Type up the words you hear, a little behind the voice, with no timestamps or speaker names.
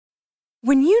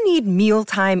When you need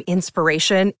mealtime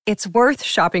inspiration, it's worth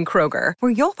shopping Kroger,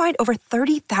 where you'll find over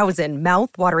 30,000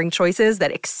 mouth-watering choices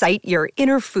that excite your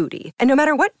inner foodie. And no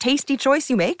matter what tasty choice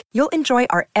you make, you'll enjoy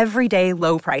our everyday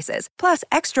low prices, plus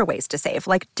extra ways to save,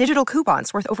 like digital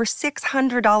coupons worth over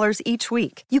 $600 each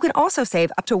week. You can also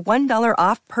save up to $1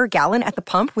 off per gallon at the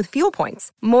pump with fuel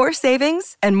points. More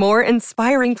savings and more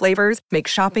inspiring flavors make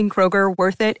shopping Kroger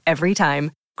worth it every time.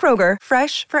 Kroger,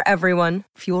 fresh for everyone.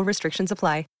 Fuel restrictions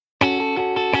apply.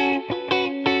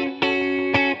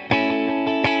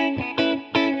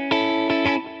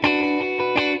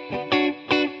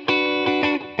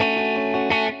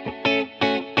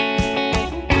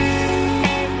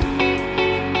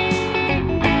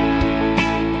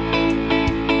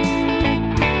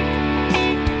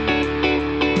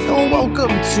 Welcome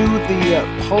to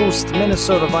the post.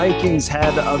 Minnesota Vikings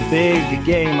had a big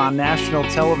game on national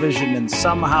television and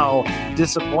somehow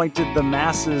disappointed the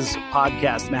masses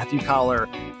podcast. Matthew Collar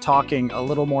talking a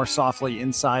little more softly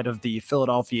inside of the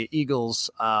Philadelphia Eagles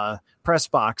press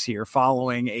box here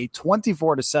following a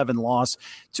 24-7 loss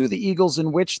to the Eagles,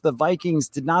 in which the Vikings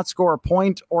did not score a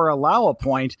point or allow a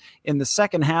point in the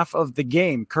second half of the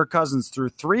game. Kirk Cousins threw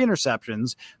 3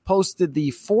 interceptions, posted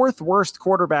the 4th worst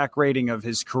quarterback rating of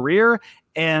his career.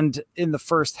 And in the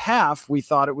first half, we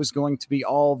thought it was going to be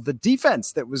all the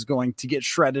defense that was going to get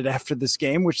shredded after this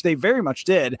game, which they very much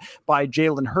did, by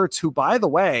Jalen Hurts, who, by the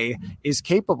way, is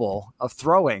capable of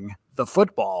throwing the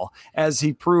football, as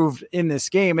he proved in this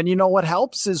game. And you know what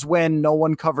helps is when no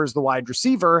one covers the wide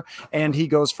receiver and he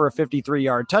goes for a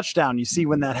 53-yard touchdown. You see,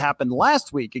 when that happened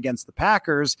last week against the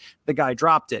Packers, the guy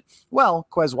dropped it. Well,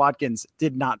 Quez Watkins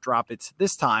did not drop it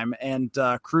this time and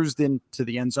cruised into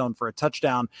the end zone for a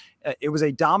touchdown. It was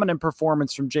a dominant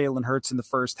performance from Jalen Hurts in the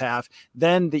first half.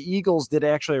 Then the Eagles did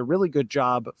actually a really good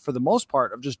job for the most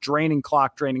part of just draining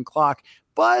clock,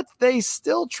 but they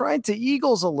still tried to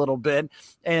Eagles a little bit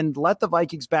and let the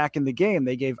Vikings back in the game.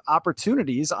 They gave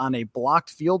opportunities on a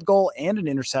blocked field goal and an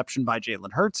interception by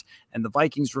Jalen Hurts, and the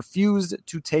Vikings refused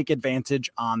to take advantage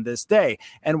on this day.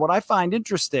 And what I find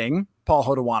interesting, Paul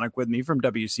Hodowanik with me from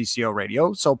WCCO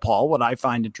Radio. So, Paul, what I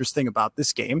find interesting about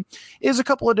this game is a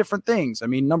couple of different things. I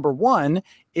mean, number one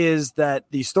is that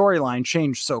the storyline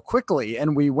changed so quickly,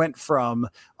 and we went from,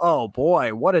 oh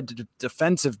boy, what a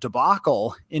defensive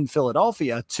debacle in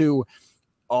Philadelphia, to,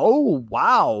 oh,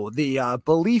 wow, the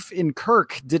belief in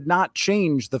Kirk did not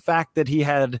change the fact that he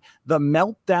had the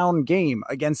meltdown game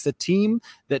against a team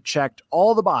that checked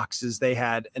all the boxes. They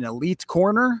had an elite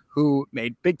corner who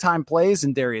made big-time plays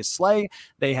in Darius Slay.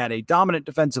 They had a dominant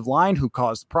defensive line who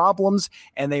caused problems,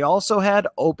 and they also had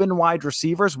open wide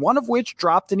receivers, one of which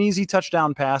dropped an easy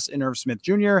touchdown pass in Irv Smith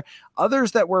Jr.,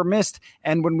 others that were missed.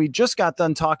 And when we just got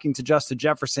done talking to Justin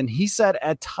Jefferson, he said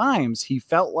at times he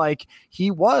felt like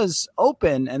he was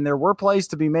open and there were plays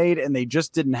to be made and they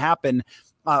just didn't happen,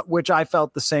 which I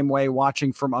felt the same way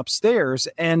watching from upstairs.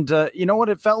 And you know what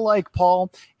it felt like,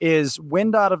 Paul, is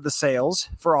wind out of the sails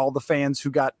for all the fans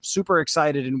who got super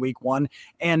excited in week one.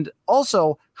 And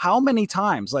also, how many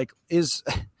times,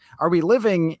 are we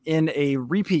living in a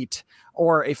repeat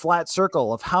or a flat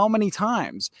circle of how many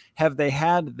times have they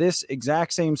had this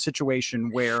exact same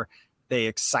situation where they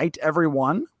excite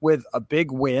everyone with a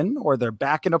big win, or they're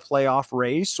back in a playoff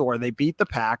race, or they beat the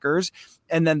Packers,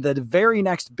 and then the very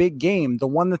next big game, the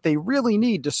one that they really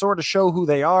need to sort of show who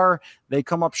they are, they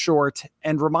come up short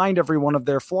and remind everyone of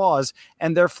their flaws,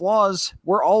 and their flaws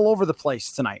were all over the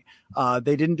place tonight.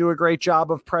 They didn't do a great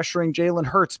job of pressuring Jalen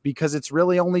Hurts because it's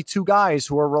really only 2 guys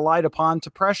who are relied upon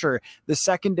to pressure. The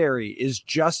secondary is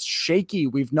just shaky.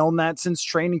 We've known that since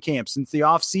training camp, since the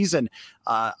offseason.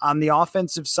 On the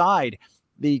offensive side,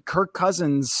 the Kirk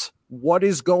Cousins, what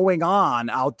is going on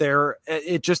out there?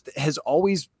 It just has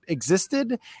always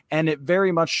existed, and it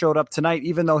very much showed up tonight,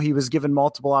 even though he was given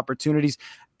multiple opportunities.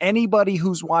 Anybody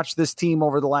who's watched this team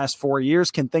over the last 4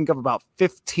 years can think of about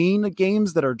 15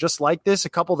 games that are just like this. A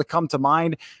couple that come to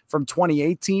mind from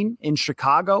 2018 in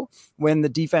Chicago, when the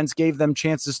defense gave them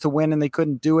chances to win and they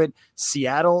couldn't do it.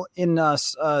 Seattle in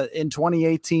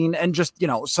 2018, and just,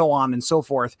 so on and so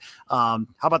forth. How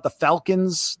about the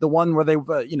Falcons, the one where they,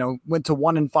 went to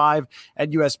 1-5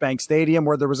 at US Bank Stadium,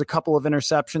 where there was a couple of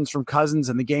interceptions from Cousins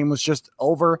and the game was just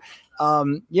over.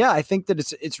 I think that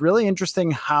it's really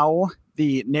interesting how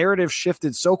the narrative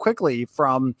shifted so quickly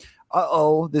from,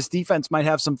 this defense might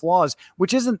have some flaws,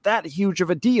 which isn't that huge of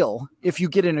a deal if you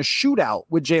get in a shootout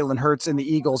with Jalen Hurts and the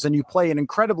Eagles and you play an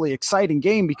incredibly exciting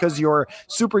game because your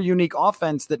super unique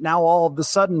offense that now all of a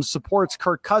sudden supports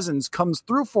Kirk Cousins comes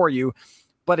through for you,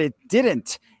 but it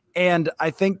didn't. And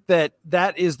I think that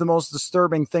is the most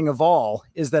disturbing thing of all,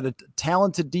 is that a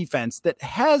talented defense that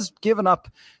has given up,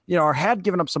 or had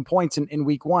given up some points in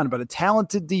week one, but a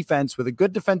talented defense with a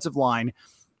good defensive line,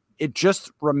 it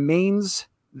just remains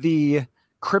the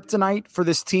kryptonite for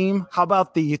this team. How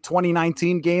about the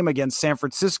 2019 game against San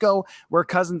Francisco, where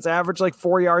Cousins averaged like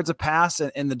 4 yards a pass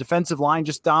and the defensive line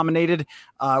just dominated?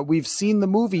 We've seen the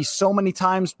movie so many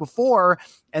times before,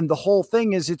 and the whole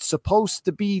thing is it's supposed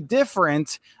to be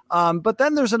different. But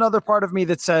then there's another part of me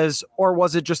that says, or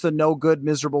was it just a no good,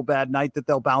 miserable, bad night that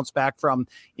they'll bounce back from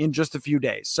in just a few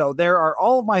days? So there are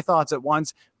all of my thoughts at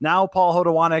once. Now, Paul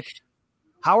Hodowanik,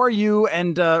 how are you,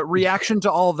 and reaction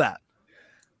to all of that?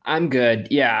 I'm good.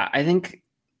 Yeah, I think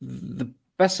the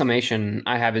best summation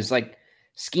I have is like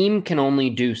scheme can only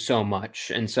do so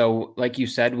much. And so, like you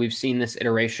said, we've seen this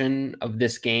iteration of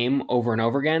this game over and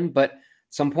over again, but at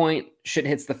some point shit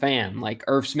hits the fan. Like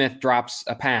Irv Smith drops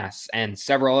a pass and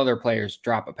several other players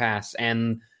drop a pass,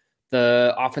 and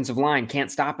the offensive line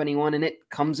can't stop anyone, and it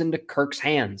comes into Kirk's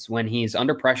hands when he's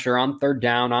under pressure on third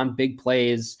down, on big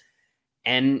plays.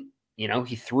 And,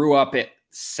 he threw up it.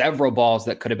 Several balls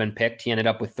that could have been picked. He ended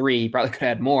up with 3. He probably could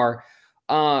have had more.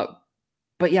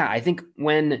 But yeah, I think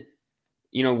when,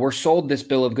 we're sold this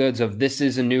bill of goods of this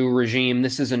is a new regime,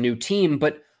 this is a new team,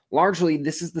 but largely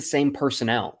this is the same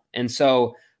personnel. And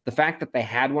so the fact that they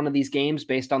had one of these games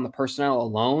based on the personnel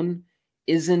alone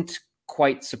isn't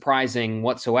quite surprising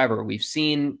whatsoever. We've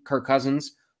seen Kirk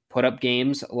Cousins put up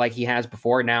games like he has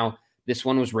before. Now, this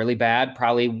one was really bad,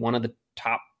 probably one of the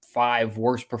top 5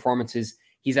 worst performances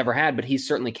he's ever had, but he's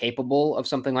certainly capable of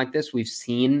something like this. We've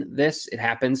seen this. It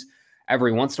happens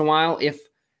every once in a while. If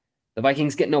the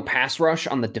Vikings get no pass rush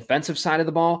on the defensive side of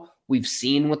the ball, we've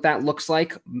seen what that looks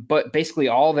like. But basically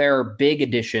all their big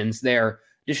additions, their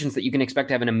additions that you can expect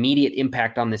to have an immediate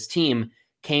impact on this team,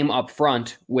 came up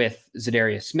front with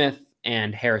Za'Darius Smith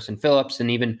and Harrison Phillips and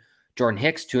even Jordan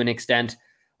Hicks to an extent.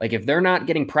 Like if they're not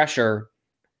getting pressure,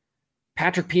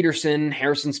 Patrick Peterson,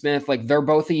 Harrison Smith, like they're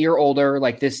both a year older.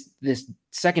 Like this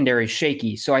secondary is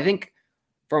shaky. So I think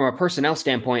from a personnel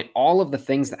standpoint, all of the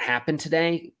things that happened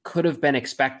today could have been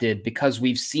expected because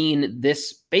we've seen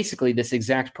this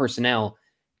exact personnel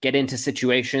get into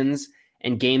situations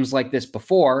and games like this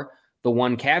before. The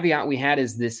one caveat we had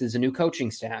is this is a new coaching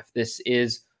staff. This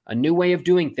is a new way of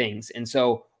doing things. And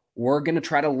so we're going to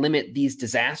try to limit these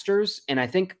disasters. And I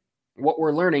think what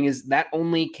we're learning is that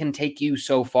only can take you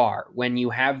so far when you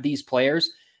have these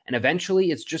players, and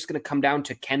eventually it's just going to come down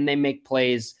to, can they make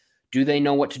plays? Do they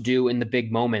know what to do in the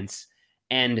big moments?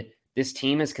 And this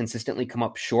team has consistently come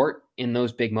up short in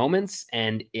those big moments,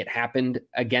 and it happened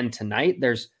again tonight.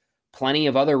 There's plenty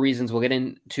of other reasons we'll get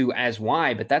into as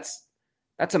why, but that's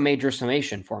a major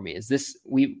summation for me. Is this,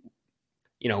 we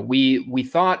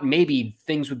thought maybe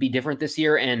things would be different this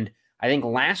year, and I think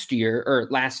last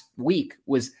week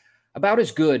was about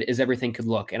as good as everything could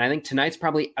look. And I think tonight's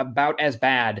probably about as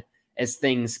bad as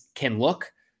things can look.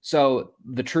 So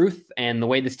the truth and the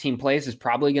way this team plays is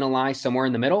probably going to lie somewhere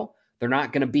in the middle. They're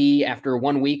not going to be, after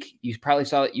 1 week, you probably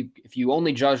saw that if you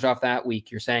only judged off that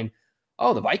week, you're saying,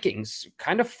 oh, the Vikings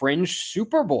kind of fringe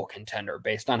Super Bowl contender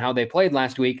based on how they played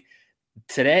last week.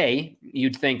 Today,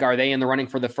 you'd think, are they in the running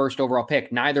for the first overall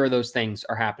pick? Neither of those things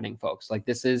are happening, folks. Like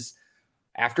this is,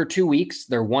 after 2 weeks,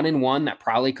 they're 1-1. That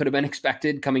probably could have been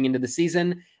expected coming into the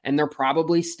season. And they're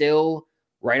probably still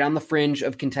right on the fringe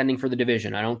of contending for the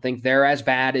division. I don't think they're as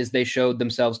bad as they showed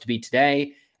themselves to be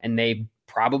today. And they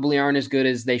probably aren't as good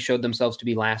as they showed themselves to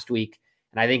be last week.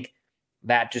 And I think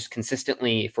that just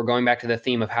consistently, if we're going back to the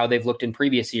theme of how they've looked in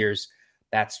previous years,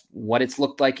 that's what it's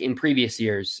looked like in previous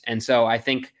years. And so I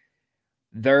think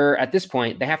at this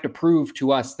point, they have to prove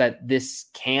to us that this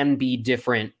can be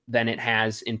different than it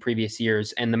has in previous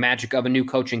years. And the magic of a new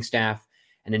coaching staff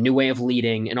and a new way of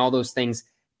leading and all those things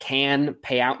can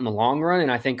pay out in the long run.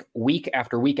 And I think week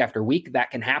after week after week,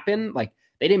 that can happen. Like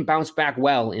they didn't bounce back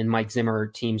well in Mike Zimmer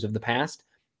teams of the past.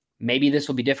 Maybe this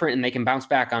will be different and they can bounce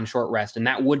back on short rest. And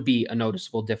that would be a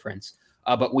noticeable difference.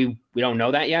 But we don't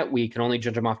know that yet. We can only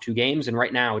judge them off 2 games. And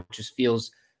right now it just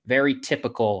feels very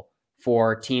typical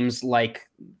for teams like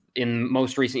in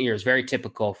most recent years, very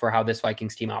typical for how this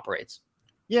Vikings team operates.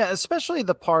 Yeah, especially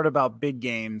the part about big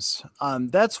games.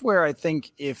 That's where I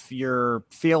think if you're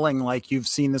feeling like you've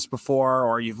seen this before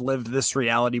or you've lived this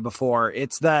reality before,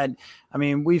 it's that, I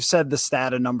mean, we've said the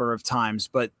stat a number of times,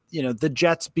 but the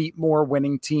Jets beat more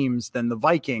winning teams than the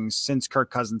Vikings since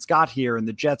Kirk Cousins got here, and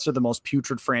the Jets are the most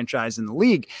putrid franchise in the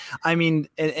league. I mean,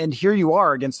 and here you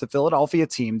are against the Philadelphia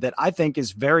team that I think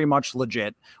is very much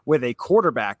legit, with a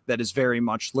quarterback that is very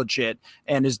much legit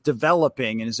and is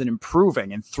developing and is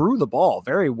improving and threw the ball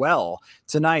very well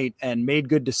tonight and made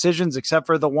good decisions, except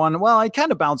for the one, well, I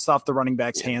kind of bounced off the running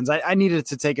back's hands. I needed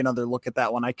to take another look at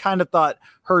that one. I kind of thought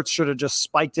Hurts should have just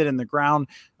spiked it in the ground.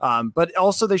 But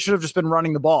also they should have just been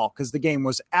running the ball, because the game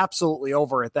was absolutely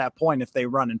over at that point if they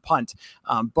run and punt.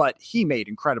 But he made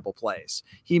incredible plays.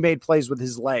 He made plays with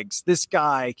his legs. This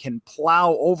guy can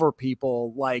plow over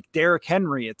people like Derrick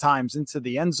Henry at times into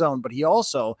the end zone, but he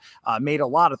also made a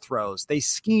lot of throws. They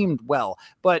schemed well.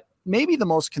 But maybe the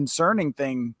most concerning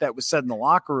thing that was said in the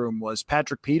locker room was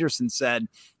Patrick Peterson said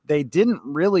they didn't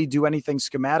really do anything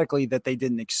schematically that they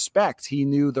didn't expect. He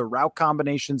knew the route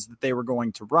combinations that they were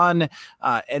going to run,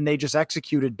 and they just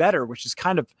executed better, which is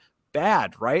kind of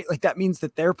bad, right? Like that means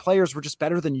that their players were just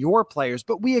better than your players,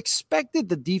 but we expected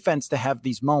the defense to have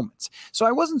these moments. So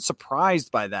I wasn't surprised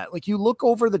by that. Like you look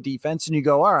over the defense and you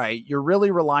go, all right, you're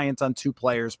really reliant on two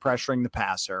players pressuring the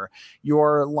passer.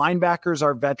 Your linebackers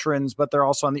are veterans, but they're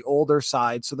also on the older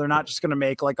side. So they're not just going to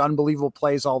make like unbelievable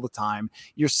plays all the time.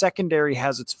 Your secondary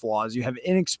has its flaws. You have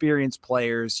inexperienced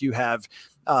players. You have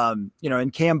in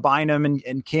Cam Bynum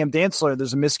and Cam Dantzler,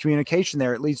 there's a miscommunication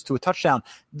there. It leads to a touchdown.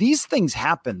 These things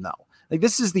happen though. Like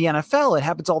this is the NFL. It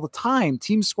happens all the time.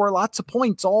 Teams score lots of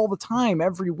points all the time,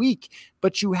 every week,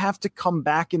 but you have to come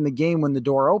back in the game when the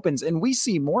door opens. And we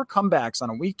see more comebacks on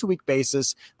a week-to-week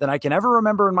basis than I can ever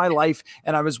remember in my life.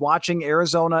 And I was watching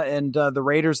Arizona and the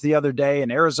Raiders the other day,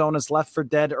 and Arizona's left for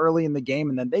dead early in the game,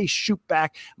 and then they shoot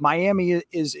back. Miami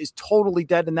is totally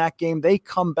dead in that game. They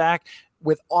come back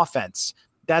with offense.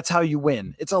 That's how you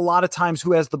win. It's a lot of times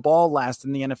who has the ball last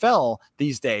in the NFL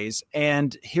these days.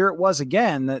 And here it was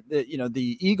again, that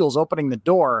the Eagles opening the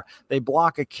door, they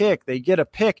block a kick, they get a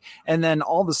pick, and then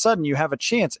all of a sudden you have a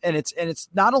chance. And it's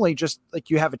not only just like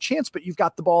you have a chance, but you've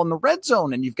got the ball in the red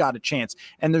zone and you've got a chance.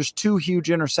 And there's two huge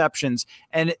interceptions.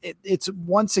 And it's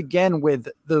once again with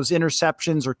those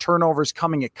interceptions or turnovers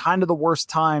coming at kind of the worst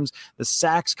times, the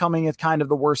sacks coming at kind of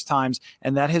the worst times.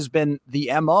 And that has been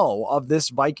the MO of this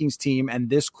Vikings team and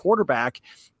this quarterback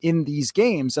in these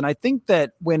games. And I think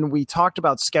that when we talked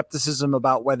about skepticism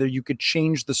about whether you could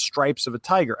change the stripes of a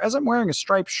tiger, as I'm wearing a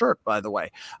striped shirt, by the way,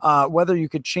 whether you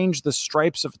could change the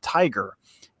stripes of a tiger,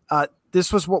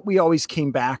 this was what we always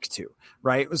came back to,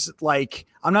 right? It was like,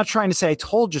 I'm not trying to say I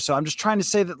told you so. I'm just trying to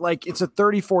say that like it's a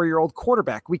 34-year-old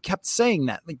quarterback. We kept saying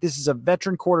that like this is a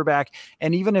veteran quarterback.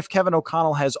 And even if Kevin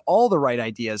O'Connell has all the right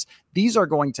ideas, these are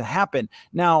going to happen.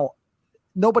 Now,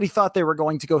 nobody thought they were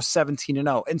going to go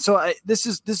 17-0. And so this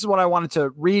is what I wanted to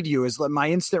read you is my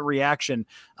instant reaction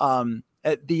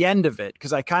at the end of it,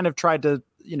 because I kind of tried to,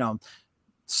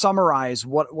 summarize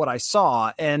what I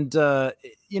saw. And,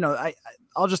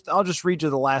 I'll just read you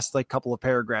the last like couple of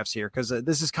paragraphs here, because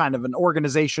this is kind of an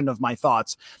organization of my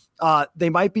thoughts. They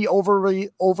might be overly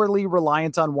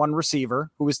reliant on one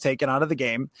receiver who was taken out of the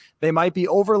game. They might be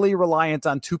overly reliant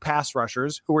on two pass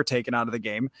rushers who were taken out of the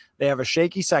game. They have a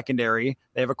shaky secondary.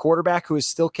 They have a quarterback who is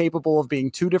still capable of being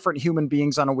two different human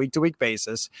beings on a week-to-week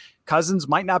basis. Cousins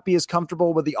might not be as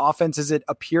comfortable with the offense as it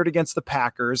appeared against the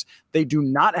Packers. They do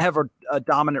not have a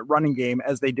dominant running game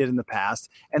as they did in the past,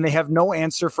 and they have no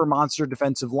answer for monster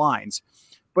defensive lines.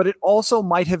 But it also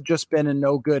might have just been a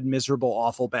no good, miserable,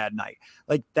 awful, bad night.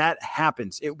 Like that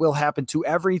happens. It will happen to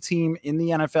every team in the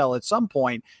NFL at some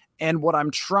point. And what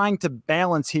I'm trying to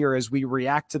balance here as we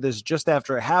react to this just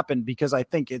after it happened, because I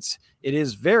think it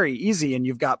is very easy and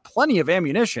you've got plenty of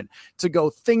ammunition to go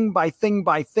thing by thing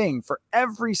by thing for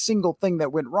every single thing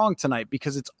that went wrong tonight,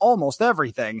 because it's almost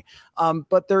everything.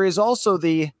 But there is also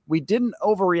we didn't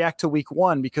overreact to week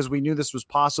one because we knew this was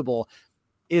possible.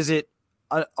 Is it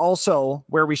also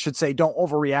where we should say don't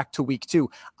overreact to week two?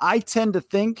 I tend to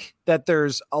think that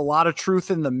there's a lot of truth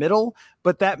in the middle,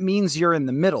 but that means you're in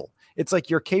the middle. It's like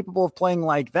you're capable of playing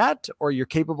like that, or you're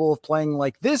capable of playing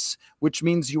like this, which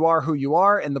means you are who you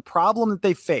are. And the problem that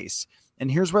they face, and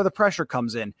here's where the pressure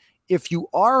comes in. If you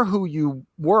are who you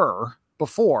were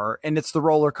before, and it's the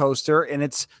roller coaster and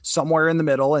it's somewhere in the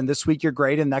middle, and this week you're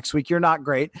great and next week you're not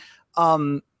great,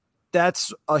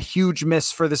 that's a huge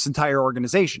miss for this entire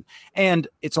organization. And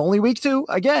it's only week two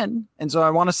again. And so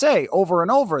I want to say over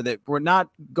and over that we're not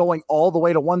going all the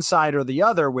way to one side or the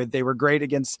other with they were great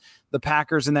against the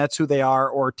Packers and that's who they are,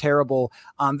 or terrible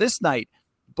on this night.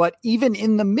 But even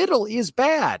in the middle is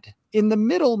bad. In the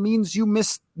middle means you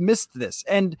missed this.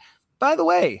 And by the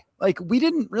way, like we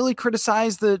didn't really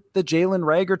criticize the Jalen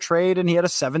Reagor trade, and he had a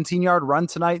 17-yard run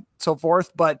tonight, so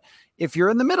forth. But if you're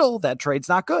in the middle, that trade's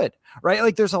not good, right?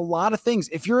 Like there's a lot of things.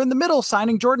 If you're in the middle,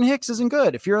 signing Jordan Hicks isn't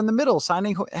good. If you're in the middle,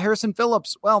 signing Harrison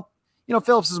Phillips, well, you know,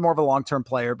 Phillips is more of a long-term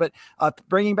player, but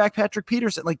bringing back Patrick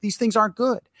Peterson, like these things aren't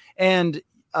good. And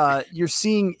you're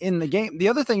seeing in the game. The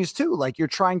other thing is too, like you're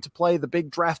trying to play the big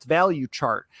draft value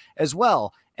chart as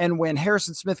well. And when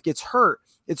Harrison Smith gets hurt,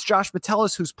 it's Josh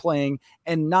Metellus who's playing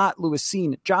and not Lewis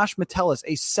Cine. Josh Metellus,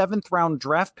 a 7th round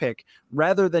draft pick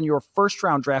rather than your 1st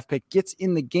round draft pick, gets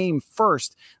in the game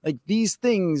first. Like these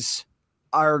things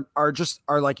are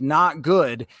like not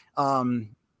good.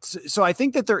 So I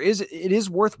think that it is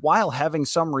worthwhile having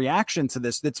some reaction to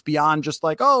this that's beyond just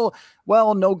like, oh,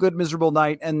 well, no good, miserable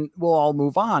night, and we'll all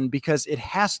move on, because it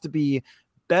has to be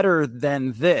better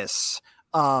than this.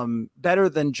 Better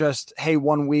than just, hey,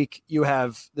 1 week you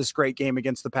have this great game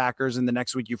against the Packers and the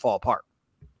next week you fall apart.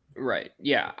 Right.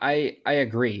 Yeah, I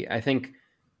agree. I think,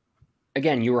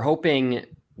 again, you were hoping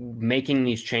making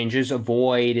these changes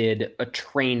avoided a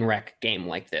train wreck game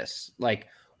like this. Like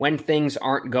when things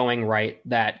aren't going right,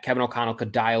 that Kevin O'Connell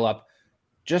could dial up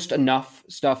just enough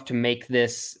stuff to make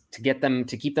this, to get them,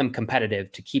 to keep them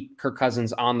competitive, to keep Kirk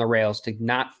Cousins on the rails, to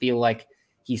not feel like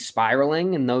he's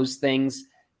spiraling, and those things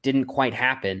didn't quite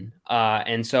happen.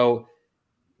 And so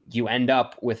you end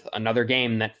up with another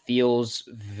game that feels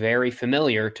very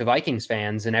familiar to Vikings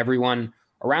fans and everyone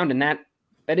around. And that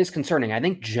is concerning. I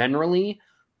think generally,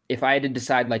 if I had to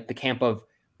decide like the camp of,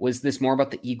 was this more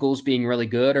about the Eagles being really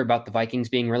good or about the Vikings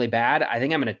being really bad? I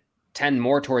think I'm going to tend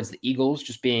more towards the Eagles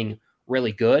just being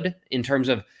really good in terms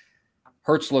of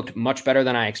Hurts looked much better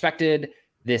than I expected.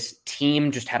 This team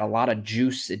just had a lot of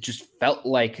juice. It just felt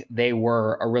like they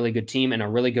were a really good team and a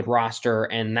really good roster,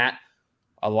 and that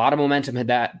a lot of momentum had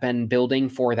that been building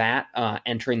for that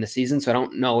entering the season. So I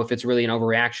don't know if it's really an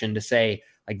overreaction to say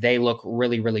like they look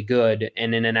really, really good.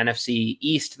 And in an NFC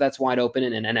East that's wide open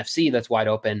and an NFC that's wide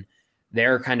open,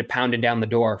 they're kind of pounding down the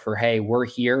door for, hey, we're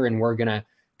here and we're going to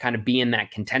kind of be in that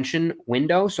contention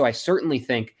window. So I certainly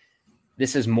think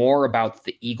this is more about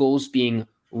the Eagles being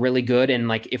really good. And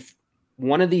like if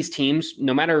one of these teams,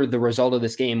 no matter the result of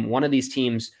this game, one of these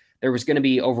teams, there was going to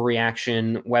be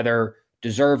overreaction, whether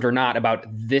deserved or not, about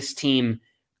this team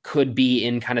could be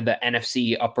in kind of the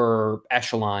NFC upper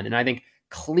echelon. And I think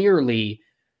clearly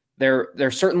there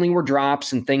certainly were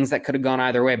drops and things that could have gone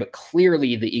either way, but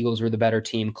clearly the Eagles were the better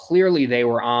team. Clearly they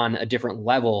were on a different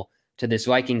level to this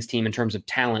Vikings team in terms of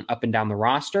talent up and down the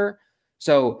roster.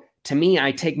 So to me,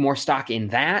 I take more stock in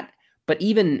that, but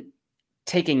even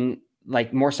taking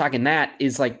like more stock in that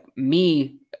is like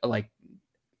me like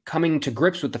coming to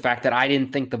grips with the fact that I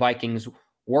didn't think the Vikings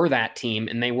were that team,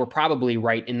 and they were probably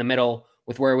right in the middle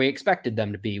with where we expected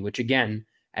them to be, which again,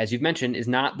 as you've mentioned, is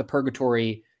not the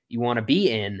purgatory you want to be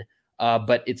in,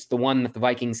 but it's the one that the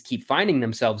Vikings keep finding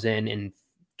themselves in and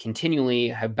continually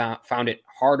have found it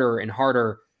harder and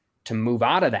harder to move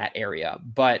out of that area.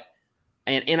 But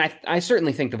and I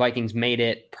certainly think the Vikings made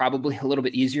it probably a little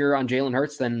bit easier on Jalen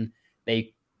Hurts than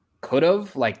they could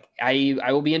have. Like I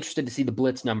will be interested to see the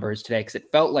blitz numbers today, because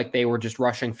it felt like they were just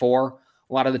rushing for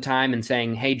a lot of the time and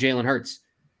saying, hey, Jalen Hurts,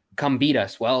 come beat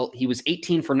us. Well, he was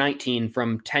 18 for 19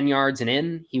 from 10 yards and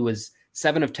in. He was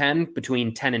 7 of 10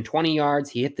 between 10 and 20 yards.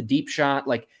 He hit the deep shot.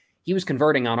 Like he was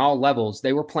converting on all levels.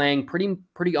 They were playing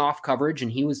pretty off coverage,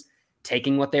 and he was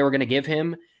taking what they were going to give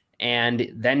him. And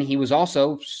then he was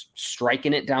also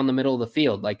striking it down the middle of the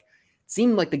field. Like, it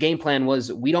seemed like the game plan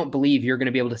was, we don't believe you're going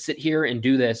to be able to sit here and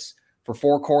do this for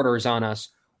 4 quarters on us.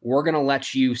 We're going to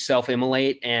let you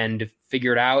self-immolate and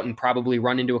figure it out and probably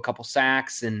run into a couple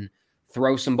sacks and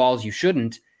throw some balls you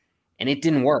shouldn't. And it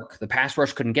didn't work. The pass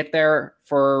rush couldn't get there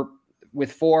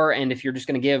with 4. And if you're just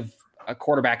going to give a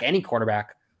quarterback, any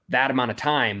quarterback, that amount of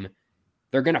time,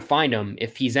 they're going to find him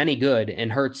if he's any good.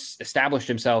 And Hurts established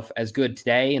himself as good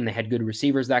today, and they had good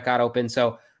receivers that got open.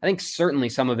 So I think certainly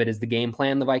some of it is the game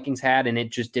plan the Vikings had, and it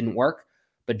just didn't work.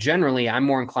 But generally, I'm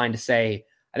more inclined to say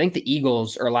I think the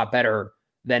Eagles are a lot better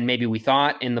than maybe we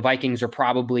thought, and the Vikings are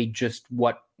probably just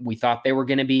what we thought they were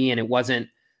going to be, and it wasn't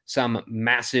some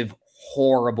massive,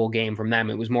 horrible game from them.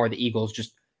 It was more the Eagles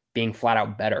just being flat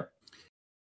out better.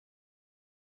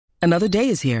 Another day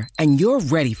is here, and you're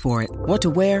ready for it. What to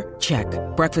wear? Check.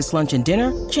 Breakfast, lunch, and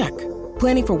dinner? Check.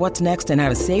 Planning for what's next and how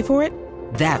to save for it?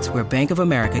 That's where Bank of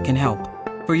America can help.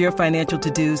 For your financial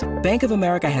to-dos, Bank of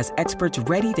America has experts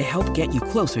ready to help get you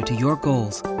closer to your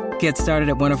goals. Get started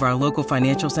at one of our local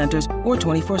financial centers or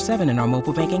 24/7 in our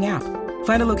mobile banking app.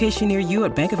 Find a location near you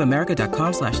at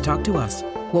bankofamerica.com/talktous.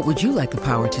 What would you like the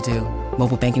power to do?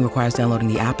 Mobile banking requires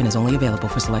downloading the app and is only available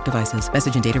for select devices.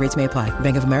 Message and data rates may apply.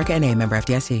 Bank of America NA, member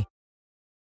FDIC.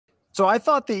 So I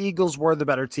thought the Eagles were the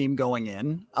better team going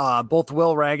in. Both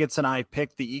Will Raggets and I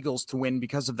picked the Eagles to win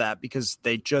because of that, because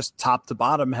they just top to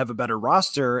bottom have a better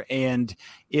roster. And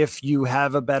if you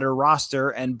have a better roster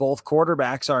and both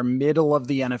quarterbacks are middle of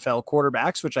the NFL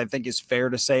quarterbacks, which I think is fair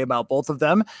to say about both of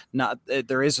them,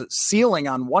 there is a ceiling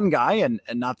on one guy and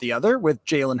not the other, with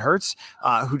Jalen Hurts,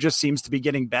 who just seems to be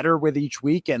getting better with each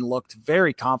week and looked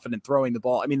very confident throwing the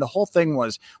ball. I mean, the whole thing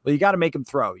was, well, you got to make him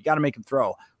throw. You got to make him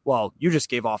throw. Well, you just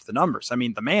gave off the numbers. I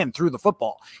mean, the man threw the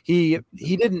football. He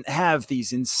didn't have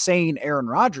these insane Aaron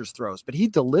Rodgers throws, but he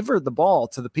delivered the ball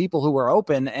to the people who were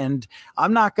open. And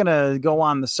I'm not going to go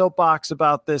on the soapbox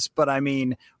about this, but I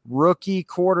mean, rookie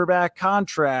quarterback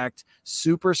contract,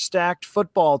 super stacked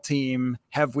football team.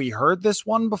 Have we heard this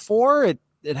one before?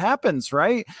 It happens,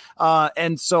 right?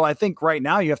 And so I think right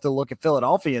now you have to look at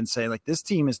Philadelphia and say, like, this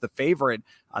team is the favorite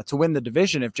to win the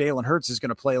division if Jalen Hurts is going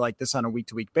to play like this on a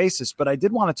week-to-week basis. But I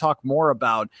did want to talk more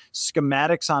about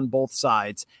schematics on both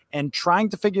sides, and trying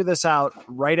to figure this out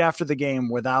right after the game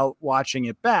without watching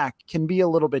it back can be a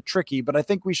little bit tricky. But I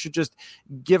think we should just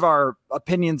give our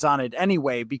opinions on it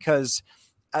anyway, because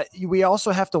we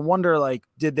also have to wonder, like,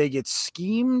 did they get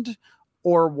schemed?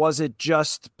 Or was it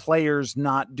just players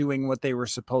not doing what they were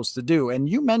supposed to do? And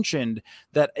you mentioned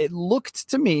that it looked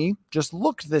to me, just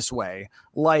looked this way,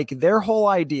 like their whole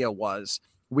idea was,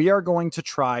 we are going to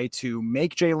try to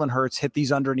make Jalen Hurts hit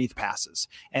these underneath passes.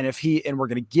 And we're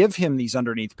going to give him these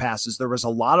underneath passes. There was a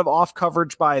lot of off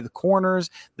coverage by the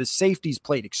corners. The safeties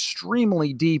played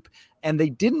extremely deep, and they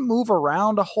didn't move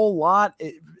around a whole lot.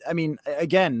 I mean,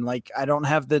 again, like, I don't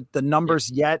have the numbers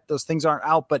yet. Those things aren't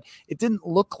out, but it didn't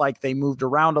look like they moved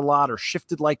around a lot or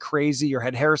shifted like crazy or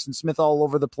had Harrison Smith all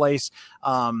over the place.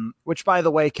 Which, by the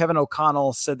way, Kevin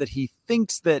O'Connell said that he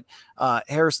thinks that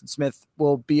Harrison Smith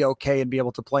will be okay and be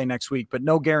able to play next week, but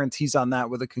no guarantees on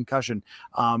that with a concussion.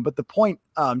 But the point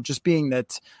just being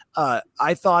that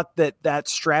I thought that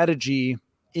strategy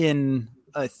in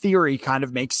theory kind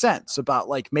of makes sense, about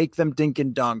like, make them dink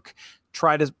and dunk,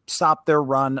 try to stop their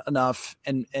run enough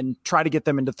and try to get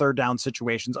them into third down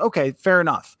situations. Okay, fair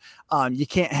enough. You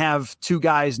can't have two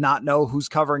guys not know who's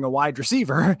covering a wide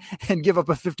receiver and give up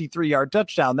a 53-yard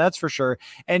touchdown. That's for sure.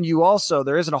 And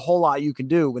there isn't a whole lot you can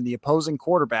do when the opposing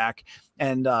quarterback,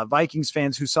 and Vikings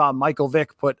fans who saw Michael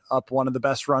Vick put up one of the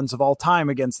best runs of all time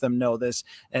against them know this.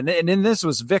 And in this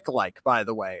was Vick-like, by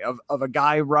the way, of a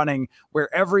guy running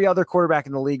where every other quarterback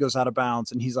in the league goes out of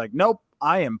bounds. And he's like, nope,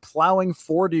 I am plowing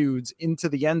 4 dudes into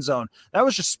the end zone. That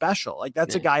was just special. Like,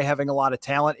 that's a guy having a lot of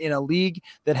talent in a league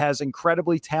that has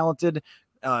incredibly talented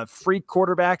freak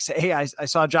quarterbacks. Hey, I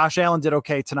saw Josh Allen did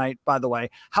okay tonight, by the way.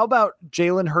 How about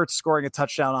Jalen Hurts scoring a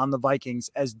touchdown on the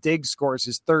Vikings as Diggs scores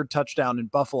his 3rd touchdown in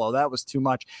Buffalo? That was too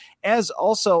much. And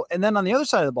then on the other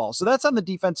side of the ball, so that's on the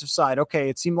defensive side. Okay,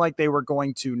 it seemed like they were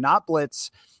going to not blitz,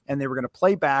 and they were going to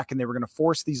play back, and they were going to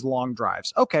force these long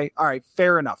drives. Okay, all right,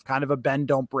 fair enough. Kind of a bend,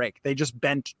 don't break. They just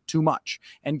bent too much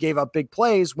and gave up big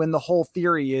plays when the whole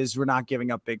theory is we're not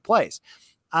giving up big plays.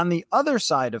 On the other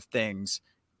side of things,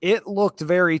 it looked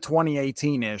very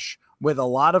 2018-ish, with a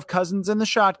lot of Cousins in the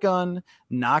shotgun,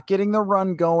 not getting the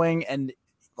run going, and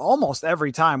almost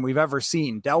every time we've ever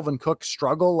seen Dalvin Cook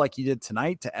struggle like he did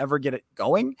tonight to ever get it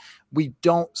going, we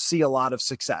don't see a lot of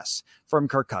success from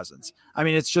Kirk Cousins. I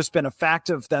mean, it's just been a fact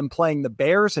of them playing the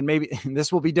Bears, and maybe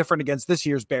this will be different against this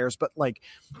year's Bears, but like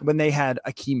when they had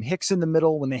Akeem Hicks in the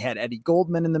middle, when they had Eddie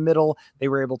Goldman in the middle, they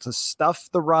were able to stuff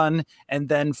the run and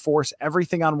then force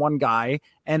everything on one guy.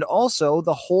 And also,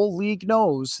 the whole league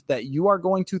knows that you are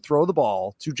going to throw the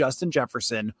ball to Justin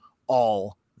Jefferson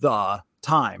all the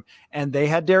time. And they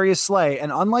had Darius Slay,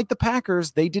 and unlike the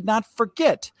Packers, they did not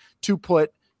forget to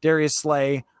put Darius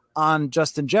Slay on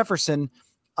Justin Jefferson.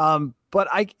 But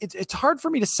it's hard for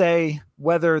me to say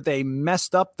whether they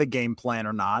messed up the game plan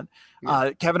or not.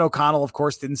 Yeah. Kevin O'Connell, of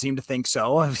course, didn't seem to think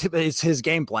so. It's his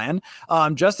game plan.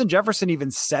 Justin Jefferson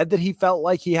even said that he felt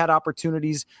like he had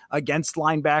opportunities against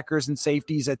linebackers and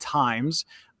safeties at times.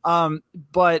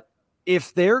 But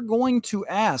if they're going to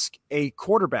ask a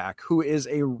quarterback who is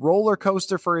a roller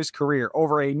coaster for his career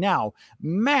over a now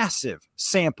massive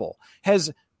sample,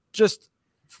 has just,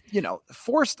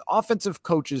 forced offensive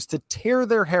coaches to tear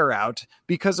their hair out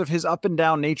because of his up and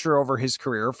down nature over his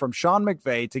career, from Sean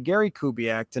McVay to Gary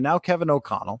Kubiak to now Kevin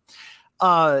O'Connell.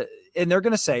 And they're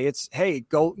going to say it's, hey,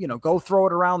 go throw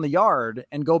it around the yard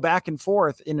and go back and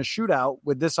forth in a shootout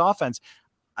with this offense.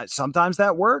 Sometimes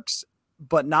that works,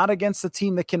 but not against the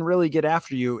team that can really get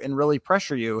after you and really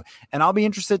pressure you. And I'll be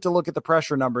interested to look at the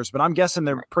pressure numbers, but I'm guessing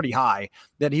they're pretty high,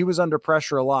 that he was under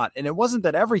pressure a lot. And it wasn't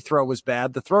that every throw was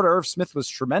bad. The throw to Irv Smith was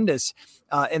tremendous,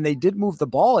 and they did move the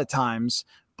ball at times,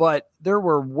 but there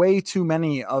were way too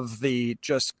many of the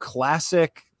just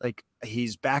classic, like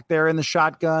he's back there in the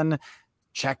shotgun,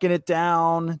 checking it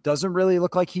down, doesn't really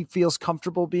look like he feels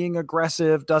comfortable being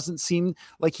aggressive, doesn't seem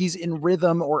like he's in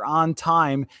rhythm or on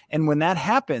time. And when that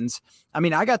happens, I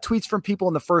mean, I got tweets from people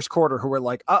in the first quarter who were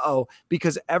like,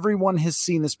 because everyone has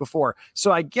seen this before.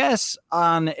 So I guess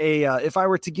on if I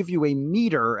were to give you a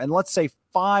meter, and let's say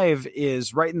 5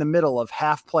 is right in the middle of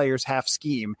half players, half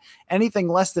scheme, anything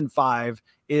less than 5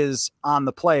 is on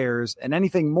the players, and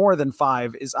anything more than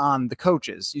 5 is on the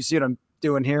coaches. You see what I'm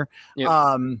doing here? Yep.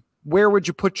 Where would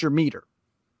you put your meter?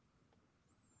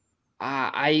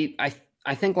 I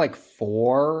think like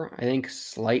 4. I think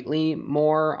slightly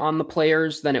more on the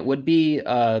players than it would be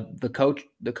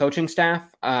the coaching staff.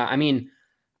 I mean,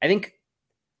 I think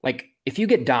like if you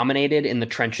get dominated in the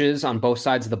trenches on both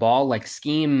sides of the ball, like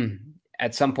scheme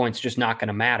at some point is just not going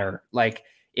to matter. Like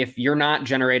if you're not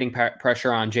generating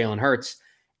pressure on Jalen Hurts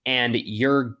and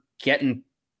you're getting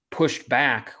pushed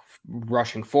back,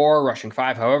 rushing 4, rushing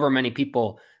 5, however many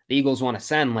people the Eagles want to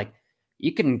send, like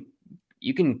you can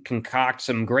concoct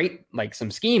some great, like some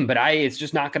scheme, but it's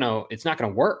just not going to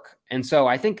work. And so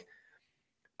I think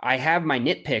I have my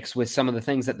nitpicks with some of the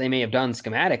things that they may have done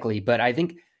schematically, but I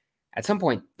think at some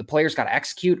point the players got to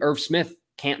execute. Irv Smith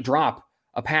can't drop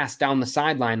a pass down the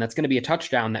sideline that's going to be a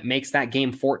touchdown that makes that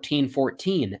game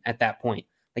 14-14 at that point.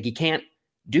 Like he can't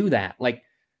do that. Like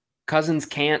Cousins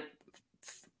can't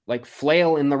like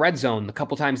flail in the red zone the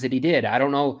couple times that he did. I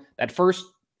don't know, that first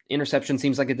interception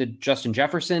seems like it's a Justin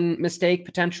Jefferson mistake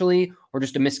potentially, or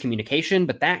just a miscommunication,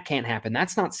 but that can't happen.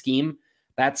 That's not scheme.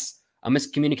 That's a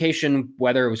miscommunication,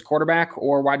 whether it was quarterback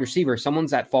or wide receiver.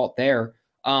 Someone's at fault there.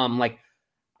 Like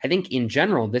I think in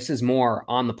general, this is more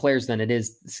on the players than it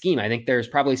is the scheme. I think there's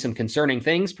probably some concerning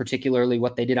things, particularly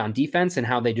what they did on defense and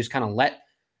how they just kind of let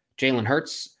Jalen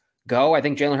Hurts go. I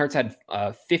think Jalen Hurts had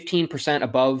 15%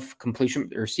 above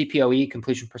completion, or CPOE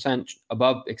completion percent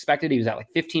above expected. He was at like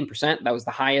 15%. That was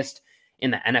the highest in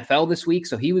the NFL this week.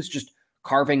 So he was just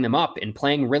carving them up and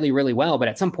playing really, really well. But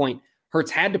at some point,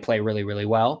 Hurts had to play really, really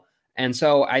well. And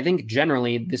so I think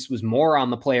generally this was more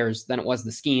on the players than it was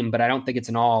the scheme, but I don't think it's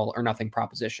an all or nothing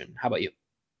proposition. How about you?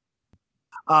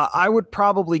 I would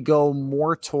probably go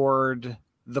more toward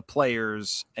the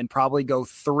players and probably go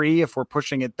 3 if we're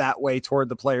pushing it that way toward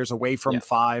the players, away from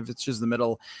 5. It's just the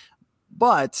middle.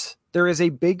 But there is a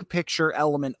big picture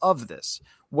element of this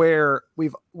where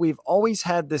we've always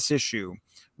had this issue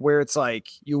where it's like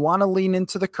you want to lean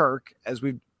into the Kirk, as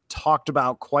we've talked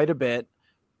about quite a bit,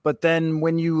 but then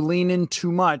when you lean in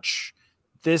too much,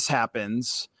 this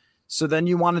happens. So then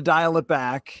you want to dial it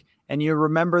back, and you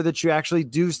remember that you actually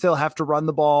do still have to run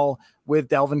the ball with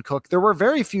Dalvin Cook. There were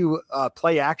very few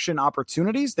play action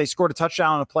opportunities. They scored a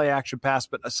touchdown on a play action pass,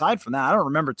 but aside from that, I don't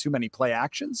remember too many play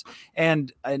actions.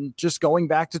 And just going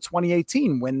back to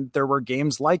 2018, when there were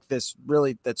games like this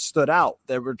really that stood out,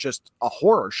 they were just a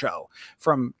horror show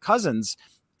from Cousins.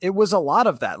 It was a lot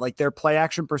of that. Like their play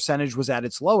action percentage was at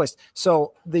its lowest.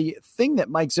 So the thing that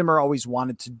Mike Zimmer always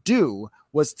wanted to do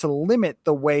was to limit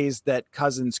the ways that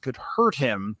Cousins could hurt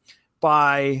him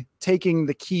by taking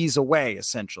the keys away,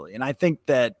 essentially. And I think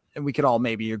that, and we could all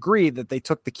maybe agree that they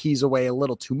took the keys away a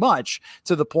little too much,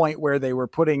 to the point where they were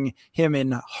putting him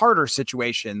in harder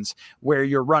situations where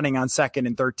you're running on 2nd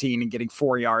and 13 and getting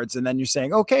 4 yards. And then you're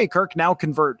saying, okay, Kirk, now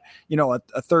convert,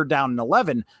 a 3rd down and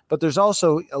 11. But there's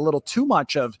also a little too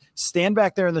much of stand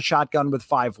back there in the shotgun with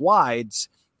 5 wides,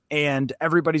 and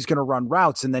everybody's going to run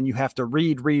routes, and then you have to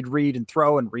read, and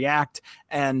throw and react.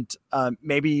 And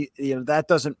maybe that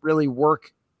doesn't really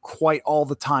work quite all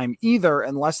the time either,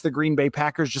 unless the Green Bay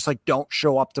Packers just like don't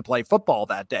show up to play football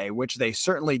that day, which they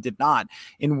certainly did not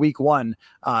in week 1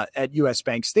 at US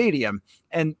Bank Stadium.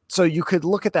 And so you could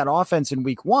look at that offense in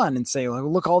week 1 and say, well,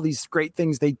 look, all these great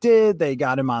things they did. They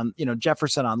got him on,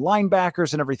 Jefferson on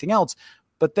linebackers and everything else.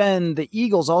 But then the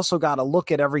Eagles also got to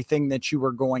look at everything that you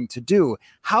were going to do.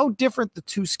 How different the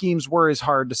two schemes were is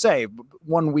hard to say,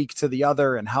 one week to the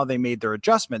other, and how they made their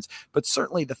adjustments. But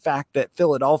certainly the fact that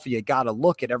Philadelphia got to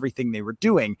look at everything they were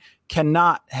doing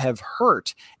cannot have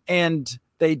hurt. And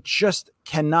they just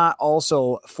cannot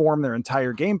also form their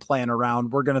entire game plan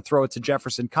around, we're going to throw it to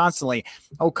Jefferson constantly.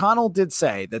 O'Connell did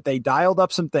say that they dialed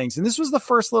up some things. And this was the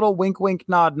first little wink, wink,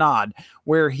 nod, nod,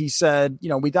 where he said,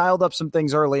 we dialed up some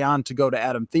things early on to go to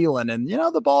Adam Thielen. And,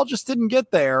 the ball just didn't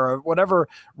get there, or whatever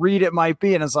read it might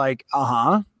be. And it's like,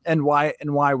 and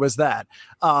why was that?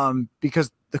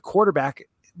 Because the quarterback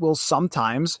will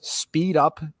sometimes speed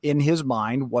up in his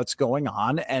mind what's going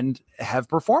on and have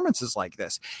performances like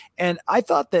this. And I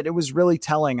thought that it was really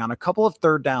telling on a couple of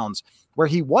 3rd downs where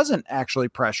he wasn't actually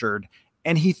pressured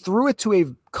and he threw it to a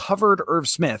covered Irv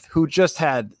Smith, who just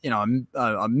had,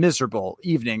 a miserable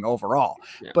evening overall.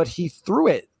 Yeah. But he threw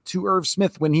it to Irv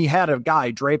Smith when he had a guy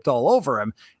draped all over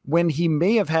him, when he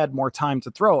may have had more time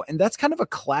to throw. And that's kind of a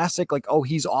classic, like, oh,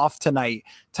 he's off tonight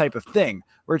type of thing,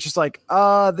 where it's just like,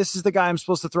 this is the guy I'm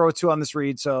supposed to throw it to on this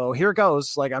read. So here it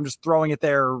goes. Like, I'm just throwing it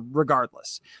there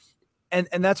regardless. And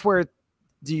that's where,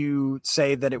 do you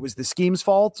say that it was the scheme's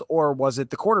fault or was it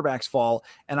the quarterback's fault?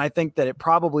 And I think that it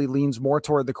probably leans more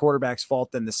toward the quarterback's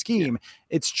fault than the scheme.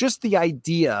 Yeah. It's just the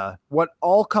idea, what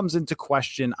all comes into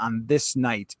question on this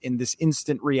night in this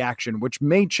instant reaction, which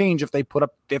may change if they put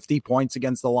up 50 points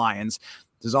against the Lions.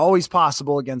 This is always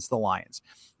possible against the Lions.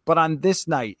 But on this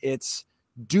night, it's,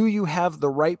 do you have the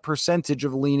right percentage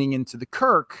of leaning into the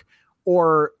Kirk,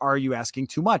 or are you asking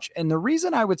too much? And the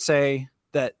reason I would say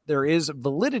that there is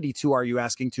validity to are you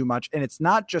asking too much, and it's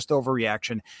not just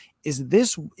overreaction, is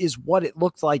this is what it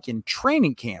looked like in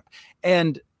training camp.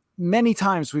 And many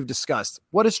times we've discussed,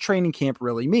 what does training camp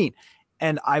really mean?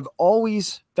 And I've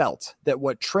always felt that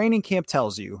what training camp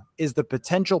tells you is the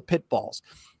potential pitfalls.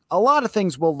 A lot of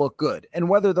things will look good, and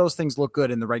whether those things look good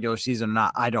in the regular season or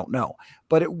not, I don't know,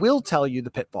 but it will tell you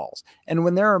the pitfalls. And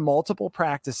when there are multiple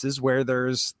practices where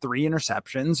there's 3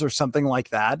 interceptions or something like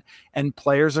that, and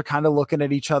players are kind of looking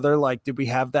at each other like, did we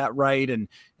have that right?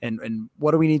 And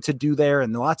what do we need to do there?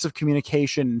 And lots of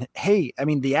communication. Hey, I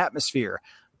mean, the atmosphere,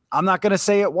 I'm not going to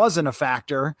say it wasn't a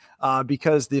factor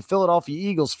because the Philadelphia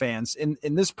Eagles fans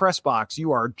in this press box,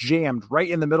 you are jammed right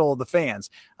in the middle of the fans.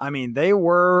 I mean, they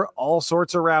were all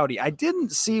sorts of rowdy. I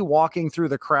didn't see walking through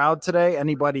the crowd today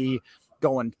anybody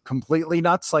going completely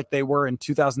nuts like they were in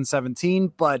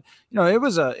 2017, but it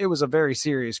was a very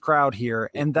serious crowd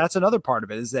here. And that's another part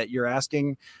of it, is that you're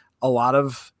asking a lot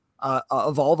of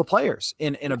all the players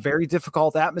in a very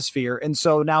difficult atmosphere. And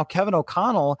so now Kevin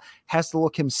O'Connell has to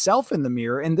look himself in the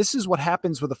mirror. And this is what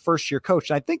happens with a first-year coach.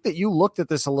 And I think that you looked at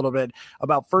this a little bit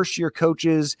about first-year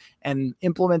coaches and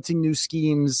implementing new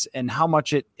schemes and how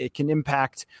much it can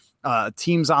impact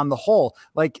teams on the whole.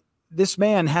 Like, this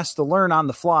man has to learn on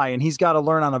the fly, and he's got to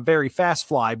learn on a very fast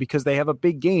fly because they have a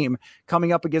big game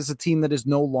coming up against a team that is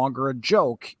no longer a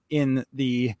joke in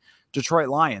the Detroit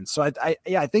Lions. So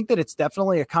I think that it's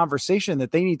definitely a conversation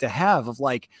that they need to have of,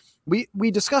 like,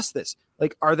 we discussed this,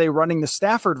 like, are they running the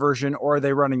Stafford version or are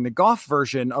they running the Goff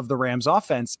version of the Rams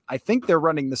offense? I think they're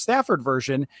running the Stafford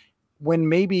version when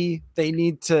maybe they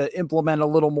need to implement a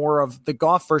little more of the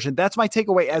Goff version. That's my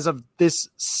takeaway as of this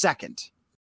second.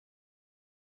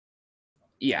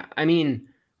 Yeah. I mean,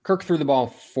 Kirk threw the ball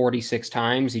 46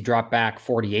 times. He dropped back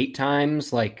 48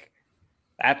 times. Like,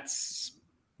 that's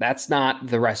not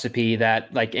the recipe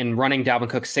that, like, in running Dalvin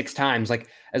Cook 6 times, like,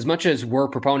 as much as we're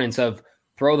proponents of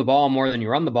throw the ball more than you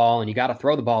run the ball and you got to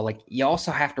throw the ball, like, you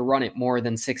also have to run it more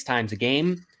than 6 times a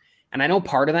game. And I know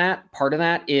part of that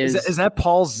is that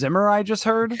Paul Zimmer I just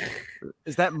heard?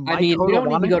 Is that Mike? I mean, we don't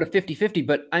need to go to 50-50,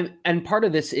 but and part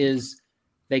of this is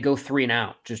they go 3 and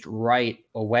out just right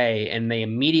away and they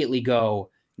immediately go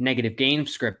negative game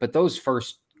script. But those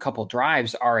first couple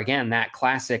drives are, again, that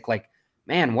classic, like,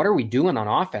 man, what are we doing on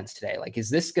offense today? Like, is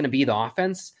this going to be the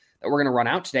offense that we're going to run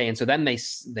out today? And so then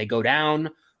they go down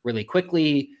really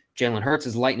quickly. Jalen Hurts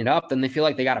is lighting it up. Then they feel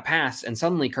like they got to pass. And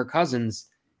suddenly Kirk Cousins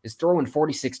is throwing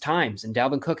 46 times and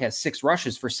Dalvin Cook has 6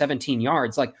 rushes for 17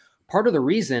 yards. Like, part of the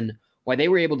reason why they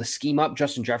were able to scheme up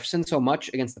Justin Jefferson so much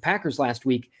against the Packers last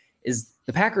week is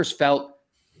the Packers felt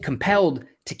compelled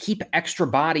to keep extra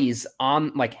bodies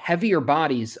on, like, heavier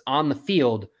bodies on the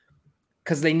field,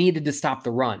 because they needed to stop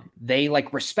the run. They,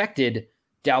 like, respected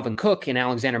Dalvin Cook and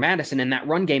Alexander Mattison in that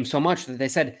run game so much that they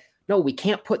said, no, we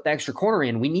can't put the extra corner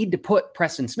in. We need to put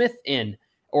Preston Smith in,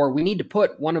 or we need to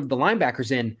put one of the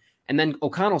linebackers in. And then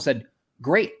O'Connell said,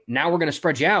 great, now we're going to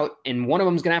spread you out, and one of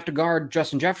them is going to have to guard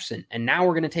Justin Jefferson, and now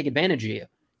we're going to take advantage of you.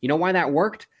 You know why that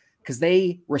worked? Because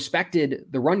they respected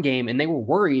the run game, and they were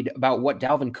worried about what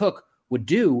Dalvin Cook would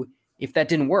do if that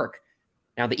didn't work.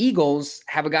 Now, the Eagles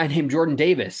have a guy named Jordan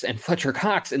Davis and Fletcher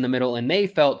Cox in the middle, and they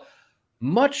felt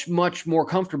much, much more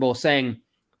comfortable saying,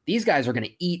 these guys are going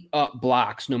to eat up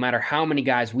blocks no matter how many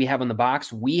guys we have in the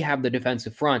box. We have the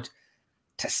defensive front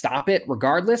to stop it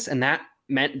regardless, and that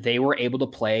meant they were able to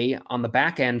play on the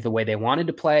back end the way they wanted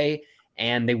to play,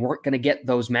 and they weren't going to get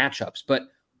those matchups. But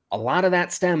a lot of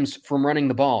that stems from running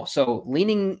the ball. So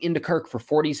leaning into Kirk for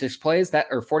 46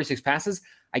 passes,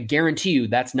 I guarantee you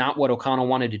that's not what O'Connell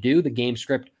wanted to do. The game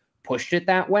script pushed it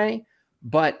that way,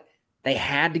 but they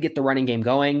had to get the running game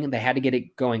going. They had to get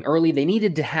it going early. They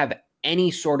needed to have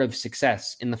any sort of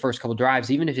success in the first couple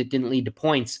drives, even if it didn't lead to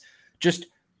points, just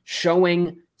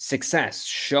showing success,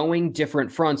 showing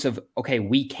different fronts of, okay,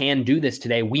 we can do this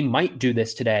today. We might do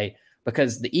this today,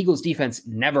 because the Eagles defense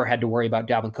never had to worry about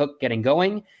Dalvin Cook getting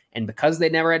going. And because they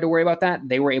never had to worry about that,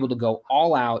 they were able to go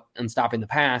all out on stopping the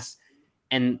pass.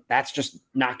 And that's just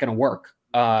not going to work.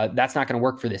 That's not going to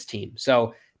work for this team.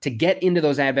 So to get into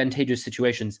those advantageous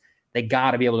situations, they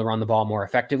got to be able to run the ball more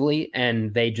effectively.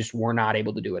 And they just were not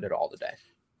able to do it at all today.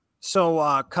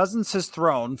 So Cousins has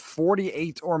thrown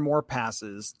 48 or more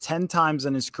passes 10 times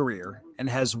in his career and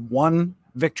has one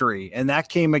victory. And that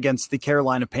came against the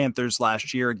Carolina Panthers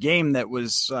last year, a game that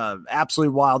was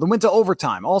absolutely wild and went to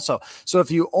overtime also. So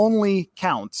if you only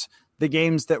count the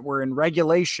games that were in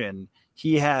regulation,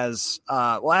 he has,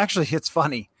 actually it's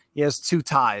funny. He has 2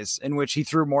 ties in which he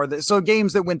threw more. So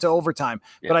games that went to overtime,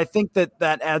 but I think that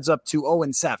adds up to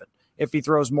 0-7. If he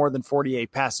throws more than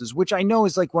 48 passes, which I know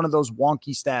is like one of those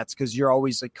wonky stats because you're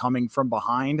always like coming from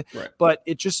behind, right. But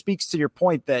it just speaks to your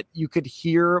point that you could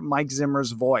hear Mike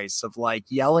Zimmer's voice of like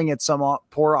yelling at some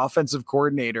poor offensive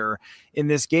coordinator in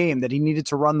this game that he needed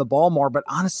to run the ball more. But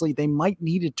honestly, they might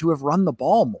needed to have run the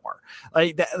ball more.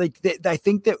 I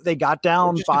think that they got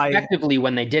down by effectively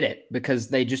when they did it because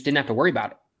they just didn't have to worry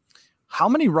about it. How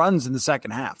many runs in the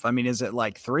second half? I mean, is it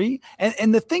like 3?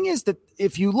 And the thing is that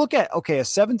if you look at, okay, a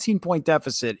 17-point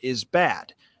deficit is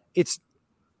bad.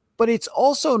 But it's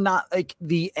also not like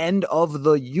the end of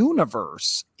the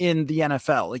universe in the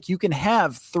NFL. Like you can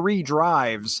have 3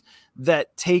 drives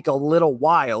that take a little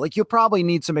while. Like you'll probably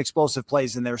need some explosive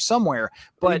plays in there somewhere.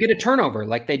 But you get a turnover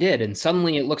like they did, and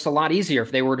suddenly it looks a lot easier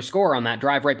if they were to score on that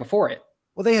drive right before it.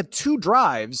 Well, they had 2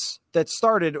 drives that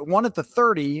started, one at the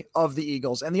 30 of the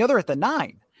Eagles and the other at the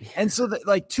 9. And so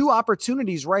like 2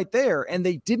 opportunities right there, and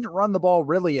they didn't run the ball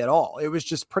really at all. It was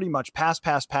just pretty much pass.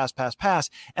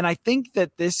 And I think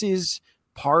that this is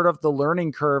part of the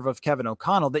learning curve of Kevin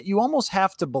O'Connell, that you almost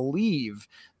have to believe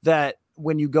that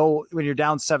when you're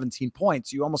down 17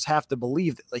 points, you almost have to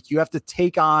believe that like you have to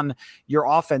take on your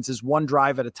offenses one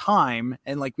drive at a time.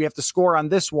 And like, we have to score on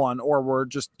this one or we're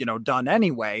just, done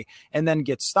anyway, and then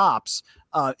get stops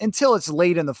until it's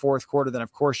late in the fourth quarter. Then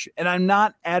of course, and I'm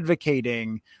not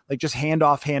advocating like just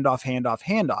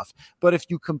handoff. But if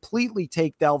you completely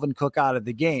take Dalvin Cook out of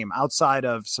the game outside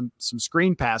of some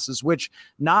screen passes, which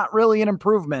not really an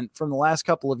improvement from the last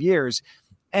couple of years,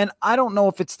 and I don't know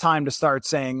if it's time to start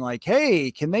saying like,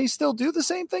 hey, can they still do the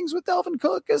same things with Dalvin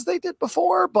Cook as they did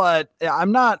before? But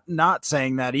I'm not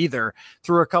saying that either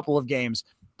through a couple of games.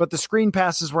 But the screen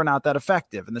passes were not that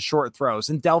effective in the short throws.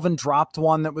 And Dalvin dropped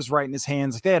one that was right in his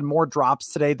hands. Like they had more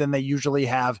drops today than they usually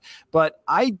have. But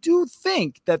I do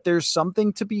think that there's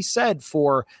something to be said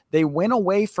for they went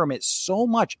away from it so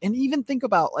much. And even think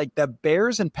about like the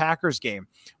Bears and Packers game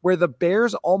where the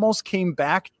Bears almost came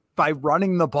back by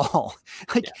running the ball.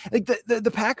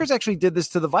 The Packers actually did this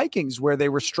to the Vikings where they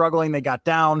were struggling. They got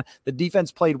down. The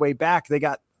defense played way back. They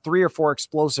got 3 or 4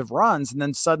 explosive runs and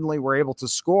then suddenly were able to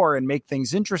score and make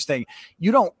things interesting.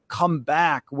 You don't come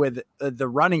back with the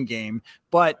running game,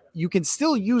 but you can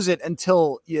still use it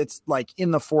until it's like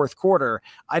in the fourth quarter.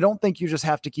 I don't think you just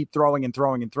have to keep throwing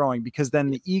because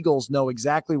then the Eagles know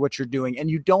exactly what you're doing.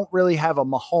 And you don't really have a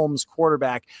Mahomes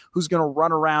quarterback who's going to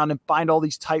run around and find all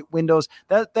these tight windows.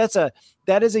 That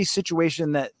is a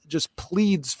situation that just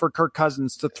pleads for Kirk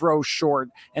Cousins to throw short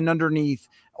and underneath,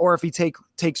 or if he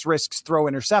takes risks, throw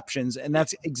interceptions. And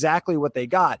that's exactly what they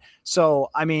got. So,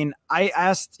 I mean, I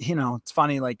asked, it's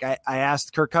funny. Like I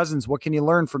asked Kirk Cousins, what can you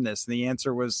learn from this? And the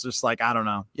answer was just like, I don't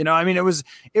know. It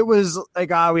was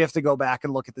like, we have to go back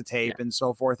and look at the tape and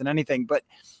so forth and anything, but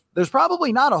there's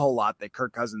probably not a whole lot that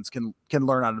Kirk Cousins can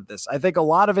learn out of this. I think a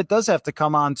lot of it does have to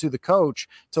come on to the coach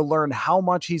to learn how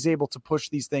much he's able to push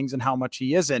these things and how much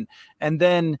he isn't. And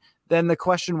then the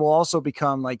question will also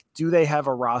become like, do they have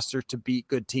a roster to beat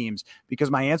good teams? Because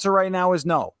my answer right now is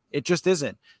no, it just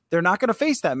isn't. They're not going to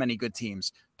face that many good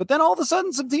teams. But then all of a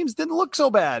sudden, some teams didn't look so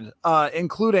bad,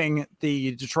 including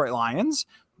the Detroit Lions,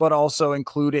 but also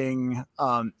including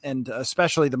and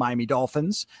especially the Miami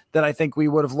Dolphins that I think we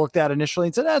would have looked at initially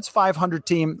and said, that's 500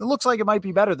 team. It looks like it might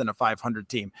be better than a 500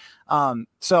 team.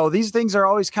 So these things are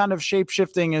always kind of shape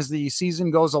shifting as the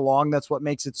season goes along. That's what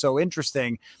makes it so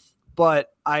interesting. But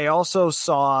I also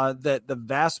saw that the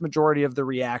vast majority of the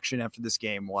reaction after this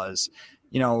game was,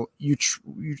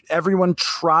 everyone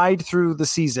tried through the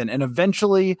season and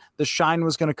eventually the shine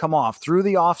was going to come off through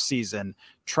the off season,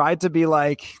 tried to be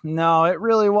like, no, it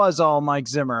really was all Mike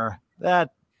Zimmer. That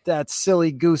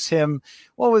silly goose him.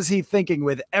 What was he thinking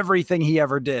with everything he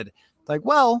ever did? Like,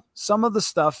 well, some of the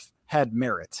stuff had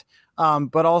merit.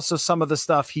 But also some of the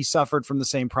stuff he suffered from the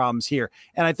same problems here.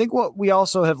 And I think what we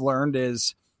also have learned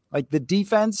is like the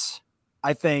defense,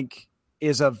 I think,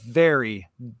 is a very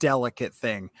delicate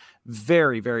thing,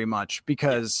 very, very much,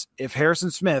 because if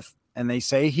Harrison Smith and they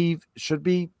say he should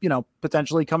be,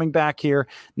 potentially coming back here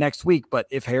next week. But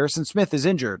if Harrison Smith is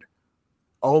injured,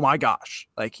 oh my gosh,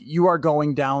 like you are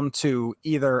going down to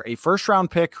either a first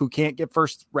round pick who can't get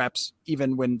first reps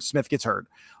even when Smith gets hurt,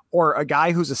 or a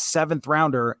guy who's a 7th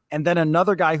rounder, and then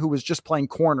another guy who was just playing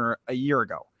corner a year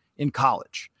ago in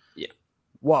college. Yeah.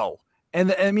 Whoa.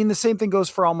 And I mean, the same thing goes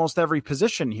for almost every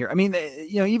position here. I mean,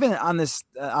 even on this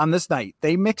night,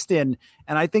 they mixed in,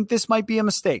 and I think this might be a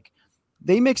mistake.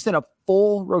 They mixed in a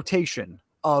full rotation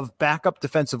of backup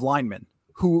defensive linemen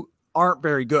who aren't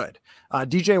very good.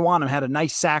 DJ Wanham had a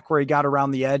nice sack where he got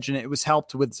around the edge, and it was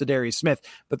helped with Zadarius Smith.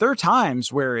 But there are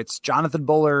times where it's Jonathan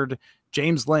Bullard,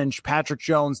 James Lynch, Patrick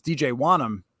Jones, DJ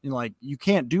Wanham. You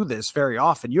can't do this very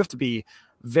often. You have to be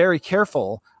very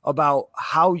careful about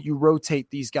how you rotate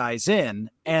these guys in.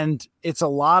 And it's a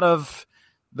lot of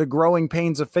the growing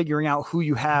pains of figuring out who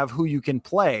you have, who you can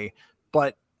play.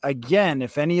 But again,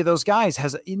 if any of those guys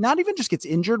not even just gets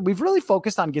injured, we've really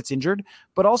focused on gets injured,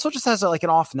 but also just has an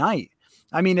off night.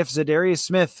 I mean, if Zadarius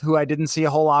Smith, who I didn't see a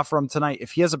whole lot from tonight,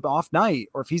 if he has an off night,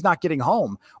 or if he's not getting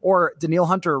home, or Danielle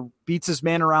Hunter beats his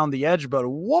man around the edge, but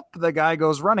whoop, the guy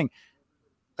goes running.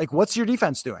 What's your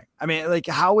defense doing? I mean,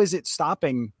 how is it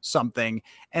stopping something?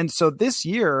 And so this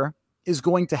year is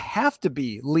going to have to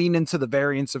be lean into the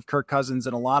variance of Kirk Cousins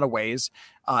in a lot of ways,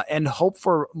 and hope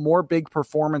for more big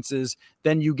performances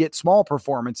than you get small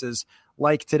performances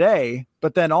like today,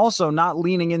 but then also not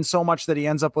leaning in so much that he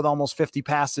ends up with almost 50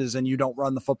 passes and you don't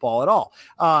run the football at all.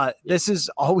 This has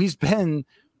always been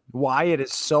why it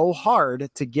is so hard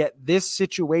to get this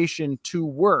situation to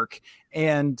work.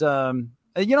 And,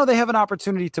 they have an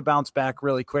opportunity to bounce back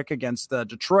really quick against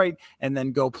Detroit and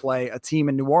then go play a team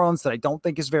in New Orleans that I don't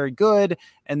think is very good,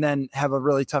 and then have a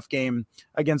really tough game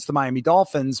against the Miami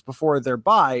Dolphins before their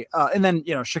bye. And then,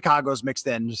 Chicago's mixed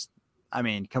in.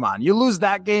 Come on, you lose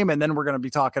that game, and then we're going to be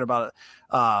talking about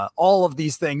all of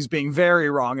these things being very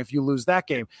wrong if you lose that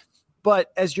game.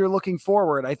 But as you're looking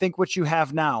forward, I think what you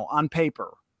have now on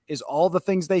paper is all the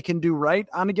things they can do right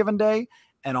on a given day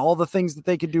and all the things that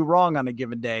they could do wrong on a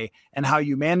given day, and how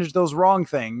you manage those wrong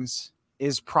things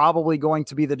is probably going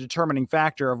to be the determining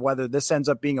factor of whether this ends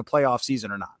up being a playoff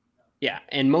season or not. Yeah.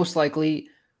 And most likely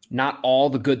not all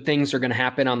the good things are going to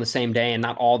happen on the same day, and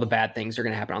not all the bad things are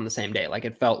going to happen on the same day.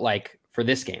 It felt like for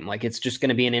this game, it's just going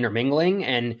to be an intermingling,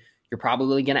 and you're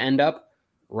probably going to end up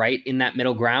right in that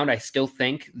middle ground. I still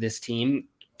think this team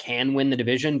can win the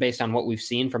division based on what we've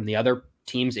seen from the other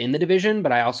teams in the division.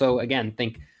 But I also, again,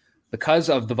 think because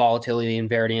of the volatility and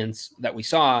variance that we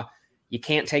saw, you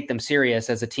can't take them serious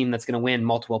as a team that's going to win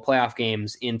multiple playoff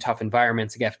games in tough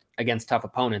environments against tough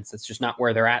opponents. That's just not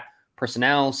where they're at.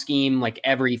 Personnel, scheme,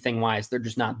 everything wise, they're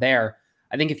just not there.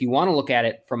 I think if you want to look at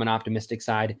it from an optimistic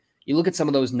side, you look at some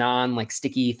of those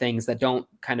sticky things that don't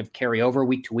kind of carry over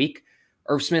week to week.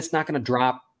 Irv Smith's not going to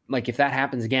drop. If that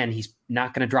happens again, he's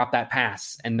not going to drop that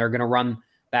pass, and they're going to run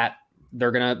that.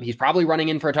 He's probably running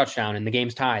in for a touchdown and the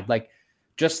game's tied.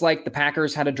 Just like the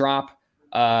Packers had a drop,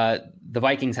 the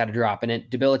Vikings had a drop, and it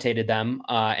debilitated them.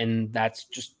 And that's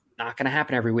just not going to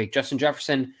happen every week. Justin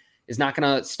Jefferson is not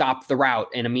going to stop the route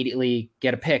and immediately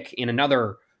get a pick in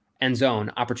another end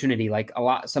zone opportunity.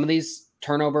 Some of these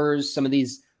turnovers, some of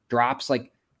these drops,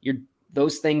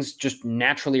 those things just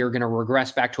naturally are going to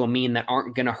regress back to a mean that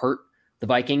aren't going to hurt the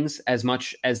Vikings as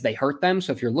much as they hurt them.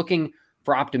 So if you're looking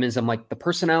for optimism, the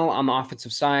personnel on the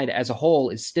offensive side as a whole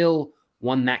is still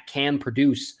one that can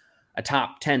produce a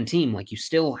top 10 team. You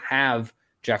still have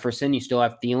Jefferson, you still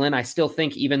have Thielen. I still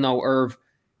think even though Irv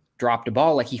dropped a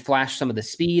ball, he flashed some of the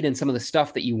speed and some of the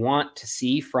stuff that you want to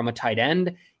see from a tight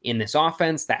end in this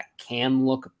offense that can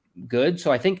look good.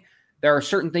 So I think there are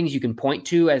certain things you can point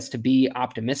to as to be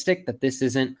optimistic that this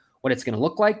isn't what it's going to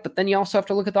look like. But then you also have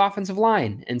to look at the offensive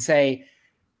line and say,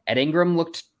 Ed Ingram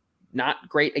looked not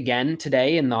great again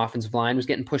today, and the offensive line was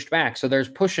getting pushed back. So there's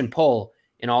push and pull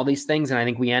in all these things. And I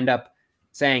think we end up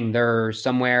saying they're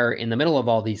somewhere in the middle of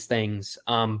all these things.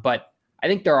 But I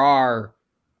think there are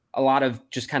a lot of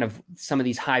just kind of some of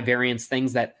these high variance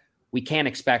things that we can't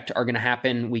expect are going to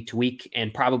happen week to week,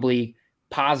 and probably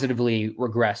positively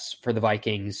regress for the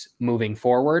Vikings moving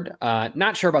forward.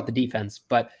 Not sure about the defense,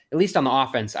 but at least on the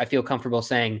offense, I feel comfortable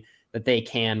saying that they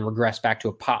can regress back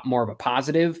to more of a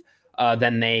positive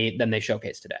than they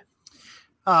showcased today.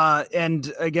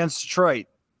 And against Detroit,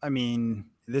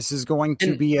 this is going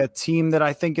to be a team that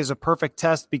I think is a perfect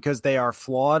test because they are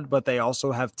flawed, but they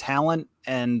also have talent.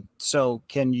 And so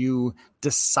can you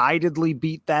decidedly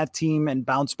beat that team and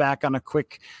bounce back on a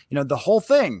quick, the whole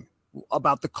thing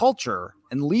about the culture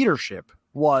and leadership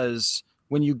was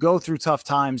when you go through tough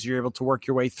times, you're able to work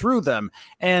your way through them.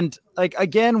 And like,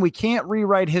 again, we can't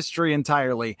rewrite history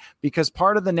entirely, because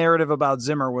part of the narrative about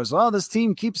Zimmer was, well, this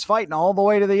team keeps fighting all the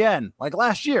way to the end. Like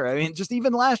last year, I mean, just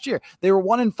even last year, they were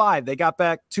 1-5. They got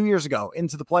back 2 years ago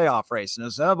into the playoff race, and it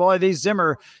was, oh boy, these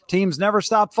Zimmer teams never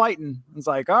stop fighting. It's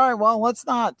like, all right, well, let's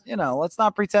not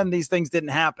pretend these things didn't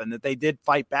happen, that they did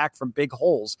fight back from big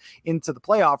holes into the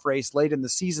playoff race late in the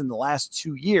season the last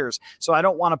 2 years. So I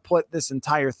don't want to put this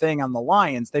entire thing on the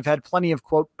Lions. They've had plenty of,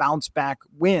 quote, bounce back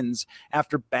wins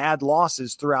after bad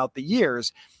losses throughout the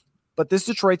years. But this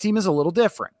Detroit team is a little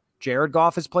different. Jared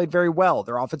Goff has played very well.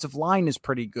 Their offensive line is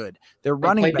pretty good. They're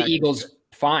running back. The Eagles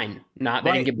fine. They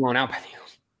didn't get blown out by the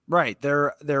Eagles. Right.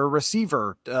 Their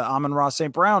receiver, Amon-Ra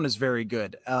St. Brown, is very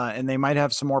good. And they might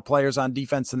have some more players on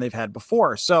defense than they've had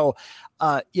before. So,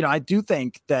 I do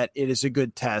think that it is a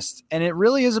good test. And it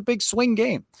really is a big swing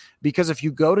game, because if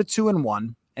you go to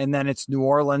 2-1, and then it's New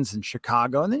Orleans and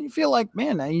Chicago, and then you feel like,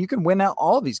 man, you can win out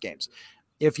all of these games.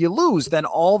 If you lose, then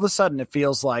all of a sudden it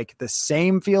feels like the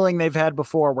same feeling they've had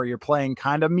before, where you're playing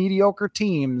kind of mediocre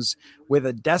teams with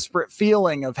a desperate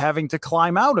feeling of having to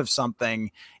climb out of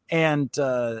something. And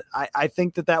I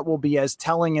think that will be as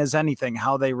telling as anything,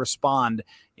 how they respond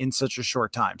in such a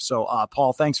short time. So,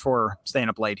 Paul, thanks for staying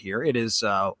up late here. It is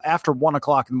after 1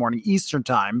 o'clock in the morning Eastern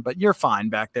time, but you're fine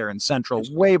back there in Central,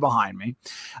 way behind me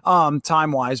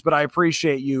time wise. But I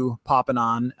appreciate you popping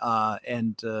on.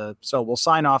 So we'll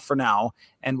sign off for now,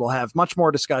 and we'll have much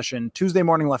more discussion. Tuesday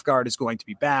Morning Left Guard is going to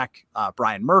be back.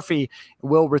 Brian Murphy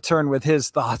will return with his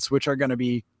thoughts, which are going to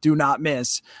be do not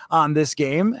miss on this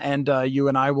game. And you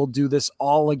and I will do this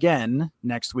all again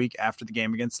next week after the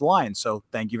game against the Lions. So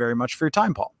thank you very much for your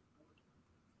time, Paul.